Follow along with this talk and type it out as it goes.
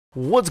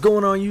What's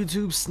going on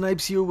YouTube?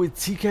 Snipes here with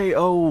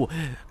TKO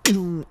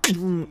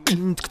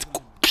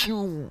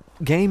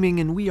Gaming,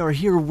 and we are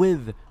here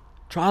with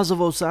Trials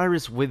of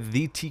Osiris with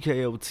the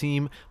TKO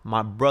team.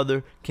 My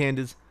brother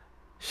Candace,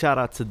 shout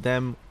out to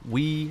them.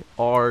 We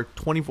are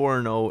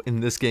 24-0 in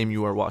this game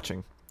you are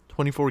watching.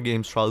 24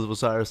 games Trials of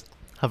Osiris,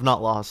 have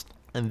not lost,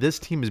 and this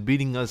team is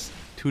beating us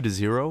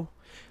 2-0.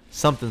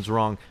 Something's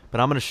wrong, but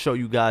I'm going to show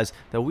you guys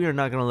that we are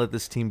not going to let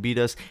this team beat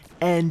us,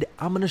 and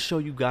I'm going to show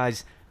you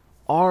guys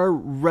our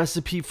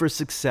recipe for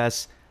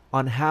success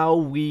on how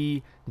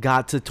we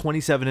got to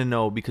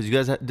 27-0, because you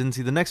guys didn't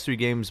see the next 3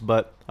 games,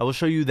 but I will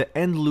show you the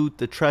end loot,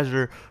 the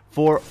treasure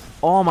for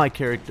all my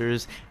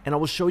characters, and I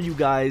will show you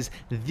guys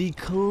the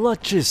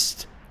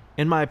clutchest,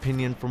 in my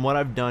opinion, from what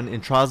I've done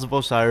in Trials of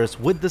Osiris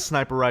with the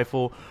sniper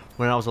rifle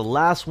when I was the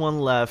last one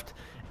left.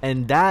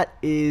 And that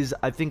is,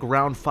 I think,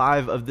 round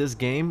 5 of this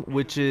game,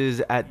 which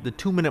is at the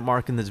 2-minute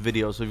mark in this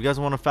video. So if you guys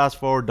want to fast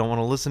forward, don't want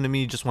to listen to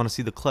me, just want to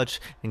see the clutch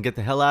and get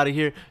the hell out of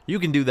here, you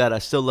can do that. I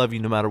still love you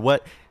no matter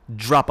what.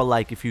 Drop a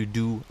like if you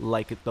do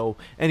like it though.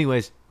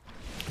 Anyways,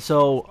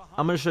 so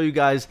I'm going to show you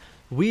guys.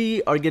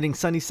 We are getting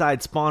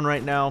Sunnyside spawn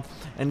right now.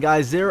 And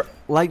guys, they're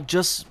like,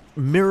 just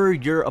mirror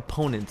your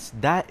opponents.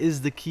 That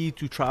is the key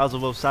to Trials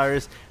of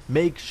Osiris.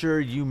 Make sure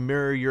you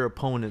mirror your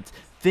opponents.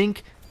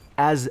 Think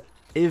as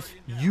if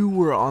you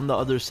were on the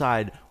other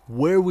side,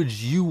 where would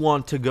you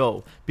want to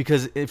go?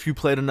 Because if you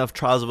played enough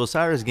Trials of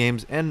Osiris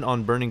games and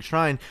on Burning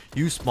Shrine,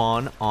 you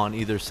spawn on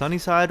either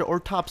Sunnyside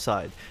or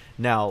Topside.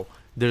 Now,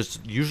 there's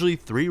usually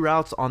 3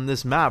 routes on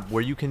this map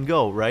where you can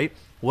go, right?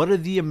 What are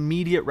the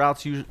immediate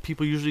routes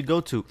people usually go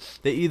to?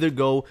 They either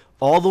go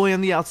all the way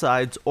on the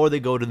outsides or they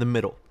go to the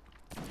middle.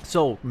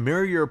 So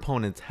mirror your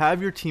opponents,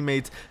 have your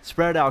teammates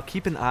spread out,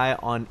 keep an eye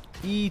on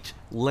each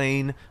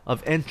lane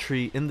of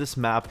entry in this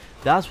map.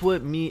 That's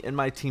what me and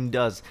my team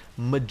does.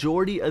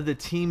 Majority of the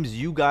teams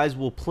you guys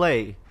will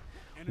play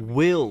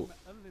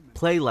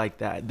like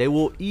that. They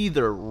will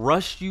either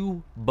rush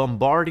you,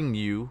 bombarding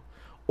you,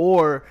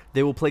 or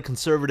they will play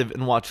conservative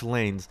and watch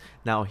lanes.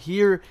 Now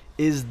here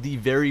is the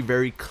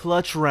very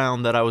clutch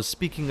round that I was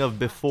speaking of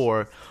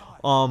before.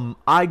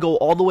 I go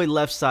all the way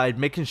left side,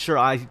 making sure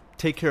I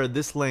take care of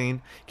this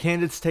lane.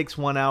 Candace takes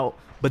one out,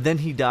 but then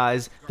he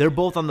dies. They're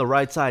both on the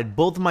right side.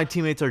 Both of my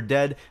teammates are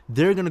dead.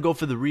 They're gonna go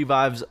for the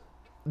revives.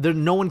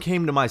 No one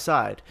came to my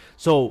side.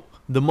 So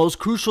the most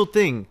crucial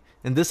thing,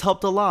 and this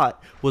helped a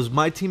lot, was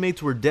my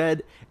teammates were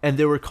dead and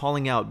they were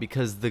calling out,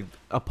 because the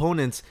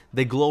opponents,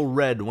 they glow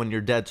red when you're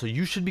dead. So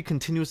you should be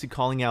continuously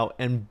calling out,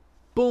 and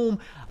boom,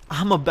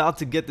 I'm about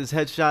to get this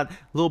headshot. A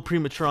little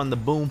premature on the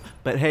boom,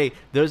 but hey,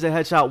 there's a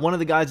headshot. One of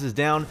the guys is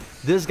down.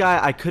 This guy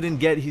I couldn't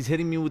get. He's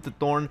hitting me with the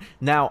thorn.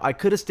 Now, I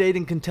could have stayed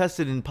and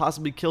contested and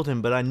possibly killed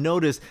him, but I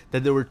noticed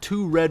that there were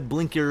 2 red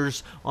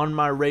blinkers on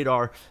my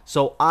radar,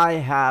 so I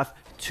have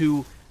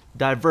to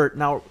divert.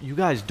 Now, you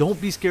guys, don't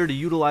be scared to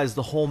utilize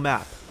the whole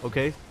map,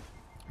 okay?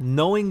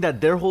 Knowing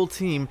that their whole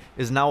team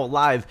is now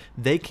alive,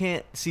 they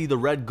can't see the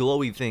red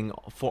glowy thing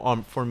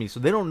for me, so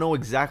they don't know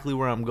exactly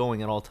where I'm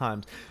going at all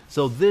times.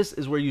 So this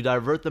is where you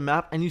divert the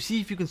map, and you see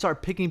if you can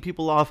start picking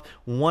people off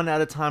 1 at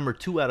a time or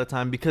 2 at a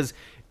time, because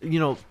you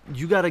know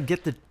you got to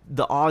get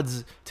the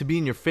odds to be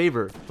in your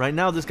favor. Right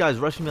now this guy's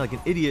rushing me like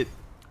an idiot.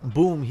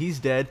 Boom, he's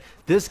dead.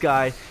 This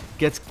guy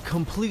gets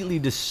completely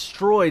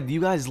destroyed. You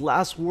guys,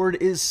 last word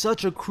is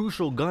such a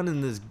crucial gun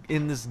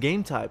in this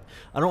game type.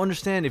 I don't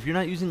understand if you're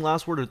not using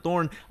last word or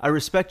thorn. I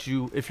respect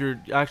you if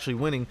you're actually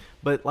winning,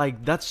 but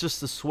like, that's just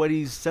the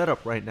sweaty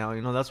setup right now.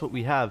 You know, that's what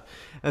we have.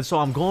 And so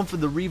I'm going for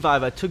the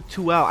revive. I took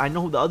 2 out. I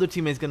know the other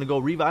teammate's gonna go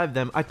revive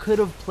them. I could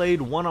have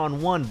played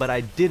one-on-one, but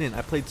I didn't.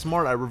 I played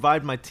smart. I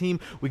revived my team.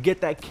 We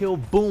get that kill.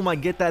 Boom, I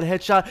get that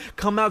headshot.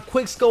 Come out,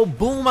 quick scope.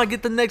 Boom, I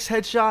get the next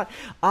headshot.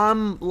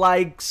 I'm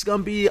like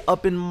Scumpy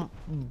up in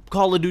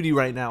Call of Duty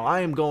right now. I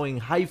am going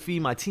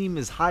hyphy. My team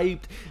is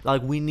hyped.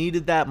 Like, we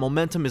needed that.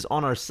 Momentum is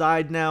on our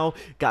side now.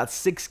 Got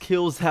 6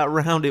 kills that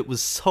round. It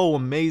was so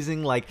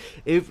amazing. Like,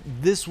 if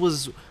this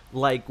was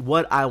like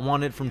what I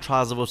wanted from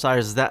Trials of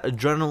Osiris, that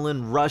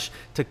adrenaline rush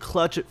to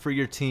clutch it for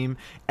your team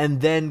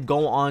and then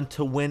go on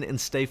to win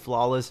and stay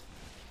flawless.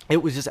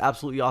 It was just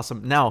absolutely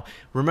awesome. Now,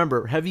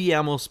 remember, heavy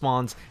ammo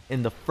spawns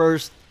in the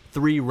first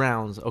 3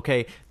 rounds,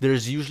 okay?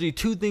 There's usually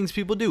 2 things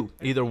people do.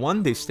 Either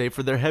 1, they stay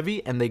for their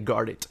heavy and they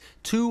guard it.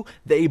 2,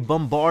 they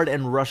bombard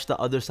and rush the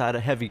other side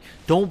of heavy.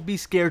 Don't be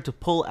scared to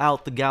pull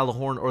out the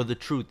Galahorn or the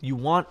Truth. You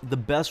want the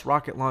best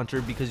rocket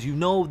launcher because you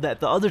know that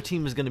the other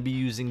team is going to be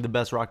using the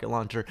best rocket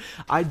launcher.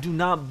 I do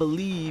not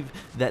believe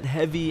that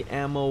heavy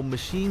ammo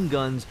machine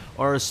guns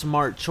are a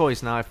smart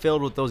choice. Now, I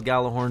failed with those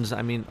Galahorns.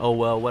 I mean, oh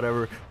well,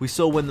 whatever. We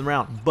still win the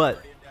round,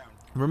 but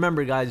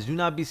remember, guys, do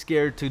not be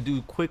scared to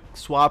do quick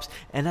swaps,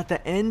 and at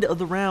the end of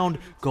the round,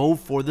 go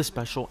for the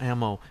special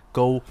ammo.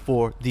 Go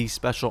for the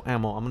special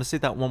ammo. I'm going to say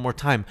that one more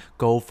time.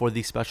 Go for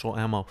the special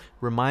ammo.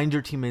 Remind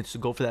your teammates to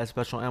go for that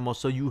special ammo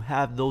so you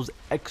have those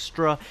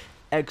extra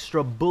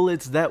extra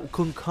bullets that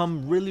can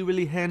come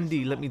really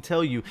handy, let me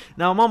tell you.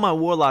 Now I'm on my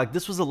Warlock.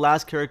 This was the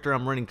last character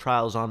I'm running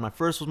trials on. My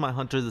first was my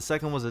Hunter, the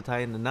second was a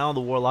Titan, and now the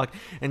Warlock.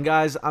 And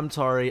guys, I'm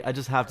sorry, I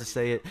just have to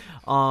say it.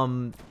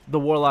 The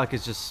Warlock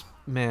is just,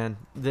 man,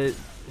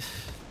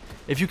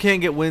 if you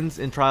can't get wins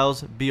in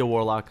trials, be a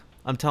Warlock.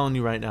 I'm telling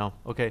you right now,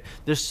 okay?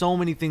 There's so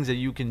many things that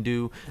you can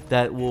do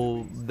that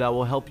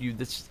will help you.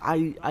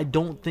 I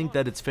don't think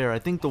that it's fair. I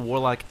think the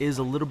Warlock is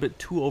a little bit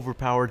too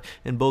overpowered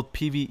in both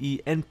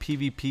PvE and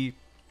PvP.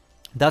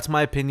 That's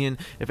my opinion.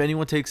 If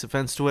anyone takes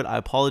offense to it, I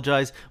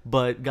apologize.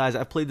 But guys,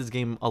 I've played this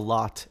game a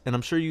lot, and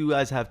I'm sure you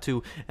guys have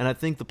too. And I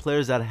think the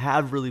players that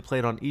have really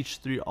played on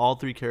all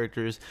three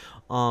characters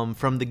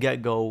from the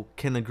get-go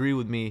can agree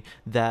with me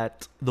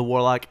that the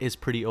Warlock is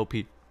pretty OP.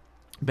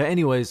 But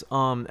anyways,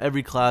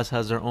 every class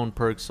has their own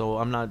perks, so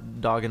I'm not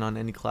dogging on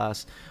any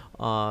class.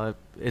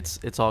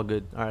 It's all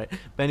good. All right.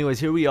 But anyways,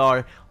 here we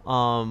are.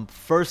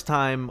 First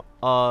time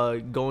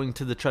going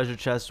to the treasure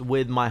chest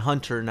with my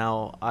Hunter.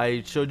 Now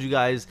I showed you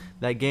guys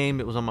that game.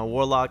 It was on my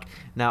Warlock.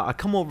 Now I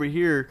come over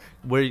here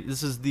where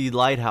this is the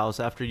lighthouse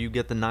after you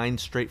get the 9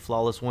 straight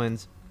flawless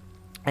wins.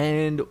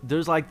 And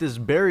there's like this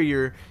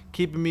barrier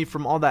keeping me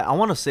from all that. I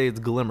want to say it's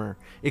Glimmer.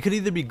 It could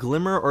either be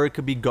Glimmer or it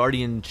could be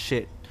Guardian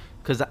shit.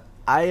 Because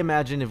I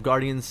imagine if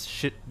Guardians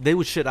shit, they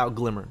would shit out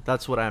Glimmer.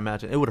 That's what I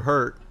imagine. It would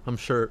hurt, I'm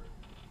sure.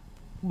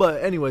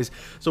 But anyways,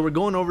 so we're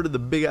going over to the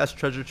big ass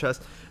treasure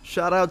chest.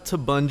 Shout out to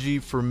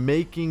Bungie for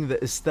making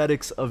the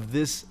aesthetics of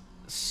this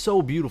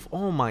so beautiful.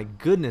 Oh my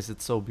goodness,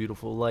 it's so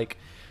beautiful. Like,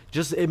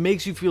 just it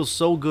makes you feel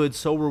so good,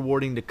 so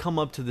rewarding to come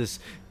up to this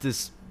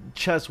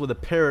chest with a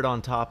parrot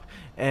on top,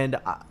 and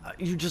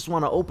you just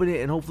want to open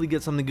it and hopefully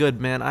get something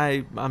good, man.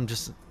 I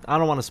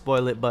don't want to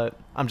spoil it, but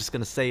I'm just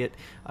gonna say it.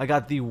 I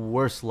got the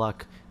worst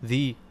luck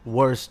on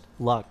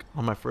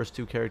my first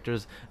 2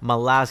 characters. My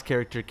last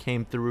character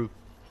came through.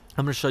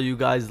 I'm gonna show you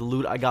guys the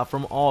loot I got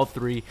from all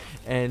 3,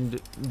 and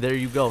there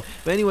you go.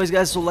 But anyways,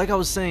 guys, so like I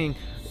was saying,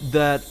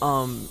 that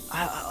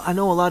I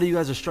know a lot of you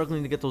guys are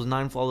struggling to get those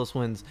 9 flawless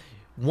wins.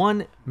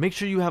 One, make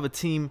sure you have a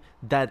team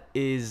that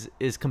is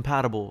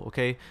compatible,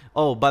 okay?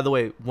 Oh, by the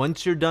way,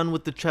 once you're done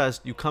with the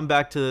chest, you come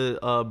back to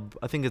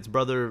I think it's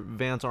Brother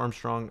Vance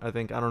Armstrong. I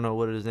don't know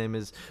what his name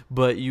is,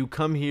 but you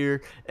come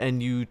here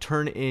and you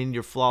turn in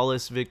your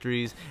flawless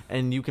victories,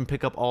 and you can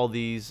pick up all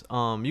these.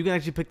 You can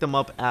actually pick them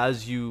up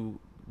as you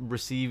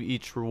receive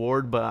each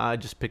reward, but I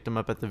just picked them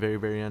up at the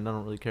very end. I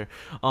don't really care.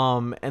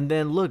 And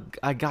then look,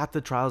 I got the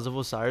Trials of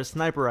Osiris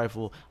sniper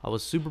rifle. I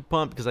was super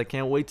pumped because I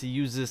can't wait to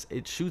use this.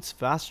 It shoots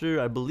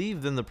faster, I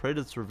believe, than the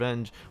Predator's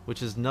Revenge,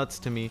 which is nuts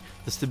to me.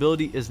 The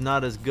stability is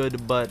not as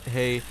good, but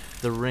hey,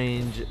 the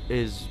range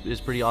is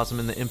pretty awesome,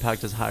 and the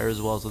impact is higher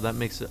as well, so that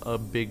makes a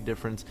big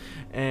difference.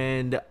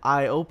 And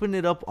I open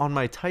it up on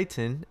my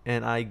Titan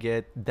and I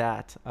get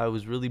that. I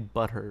was really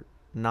butthurt.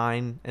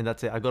 9, and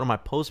that's it. I go to my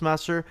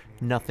Postmaster,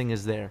 nothing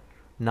is there.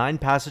 9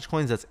 passage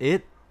coins, that's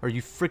it? Are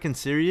you freaking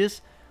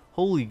serious?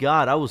 Holy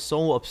God, I was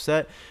so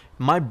upset.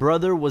 My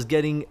brother was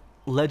getting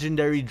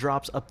legendary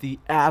drops up the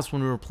ass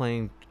when we were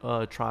playing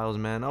trials,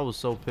 man. I was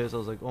so pissed. I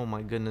was like, oh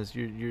my goodness,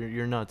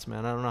 you're nuts,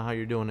 man. I don't know how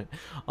you're doing it.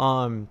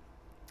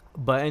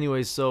 But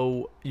anyways,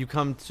 so you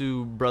come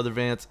to Brother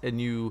Vance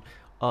and you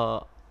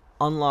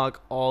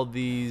unlock all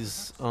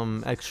these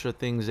extra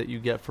things that you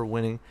get for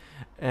winning,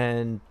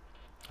 and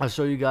I'll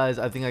show you guys.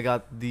 I think I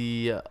got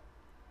the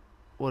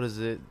what is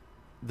it?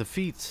 The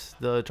feats,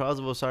 the Trials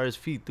of Osiris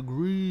feat, the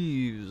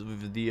Greaves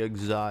of the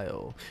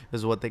Exile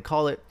is what they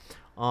call it.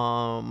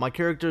 My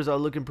characters are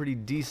looking pretty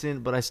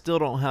decent, but I still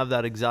don't have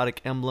that exotic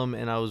emblem,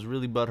 and I was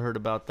really butthurt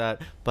about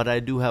that. But I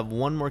do have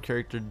one more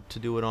character to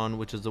do it on,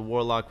 which is the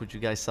Warlock, which you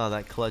guys saw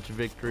that clutch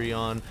victory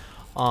on.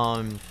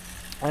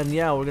 And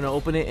yeah, we're gonna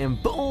open it,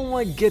 and boom,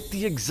 I get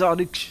the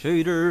exotic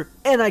shader,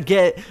 and I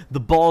get the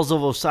balls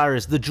of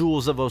Osiris, the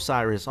jewels of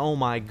Osiris. Oh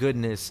my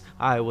goodness,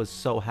 I was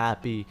so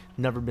happy.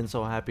 Never been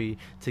so happy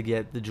to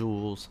get the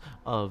jewels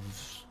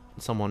of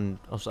someone,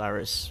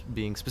 Osiris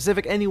being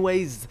specific.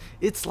 Anyways,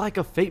 it's like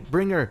a fate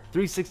bringer.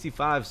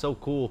 365, so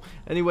cool.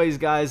 Anyways,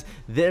 guys,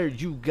 there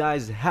you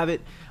guys have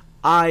it.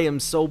 I am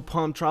so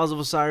pumped. Trials of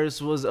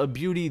Osiris was a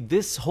beauty.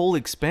 This whole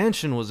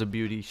expansion was a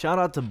beauty. Shout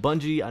out to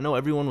Bungie. I know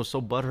everyone was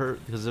so butthurt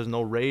because there's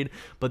no raid,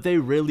 but they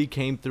really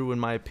came through in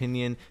my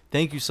opinion.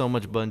 Thank you so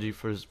much, Bungie,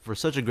 for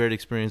such a great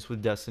experience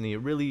with Destiny. It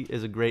really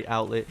is a great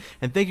outlet.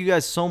 And thank you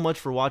guys so much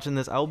for watching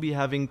this. I will be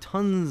having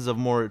tons of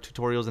more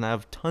tutorials, and I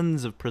have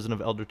tons of Prison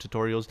of Elder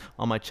tutorials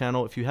on my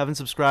channel. If you haven't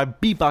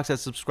subscribed, beatbox that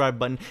subscribe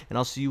button, and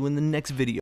I'll see you in the next video.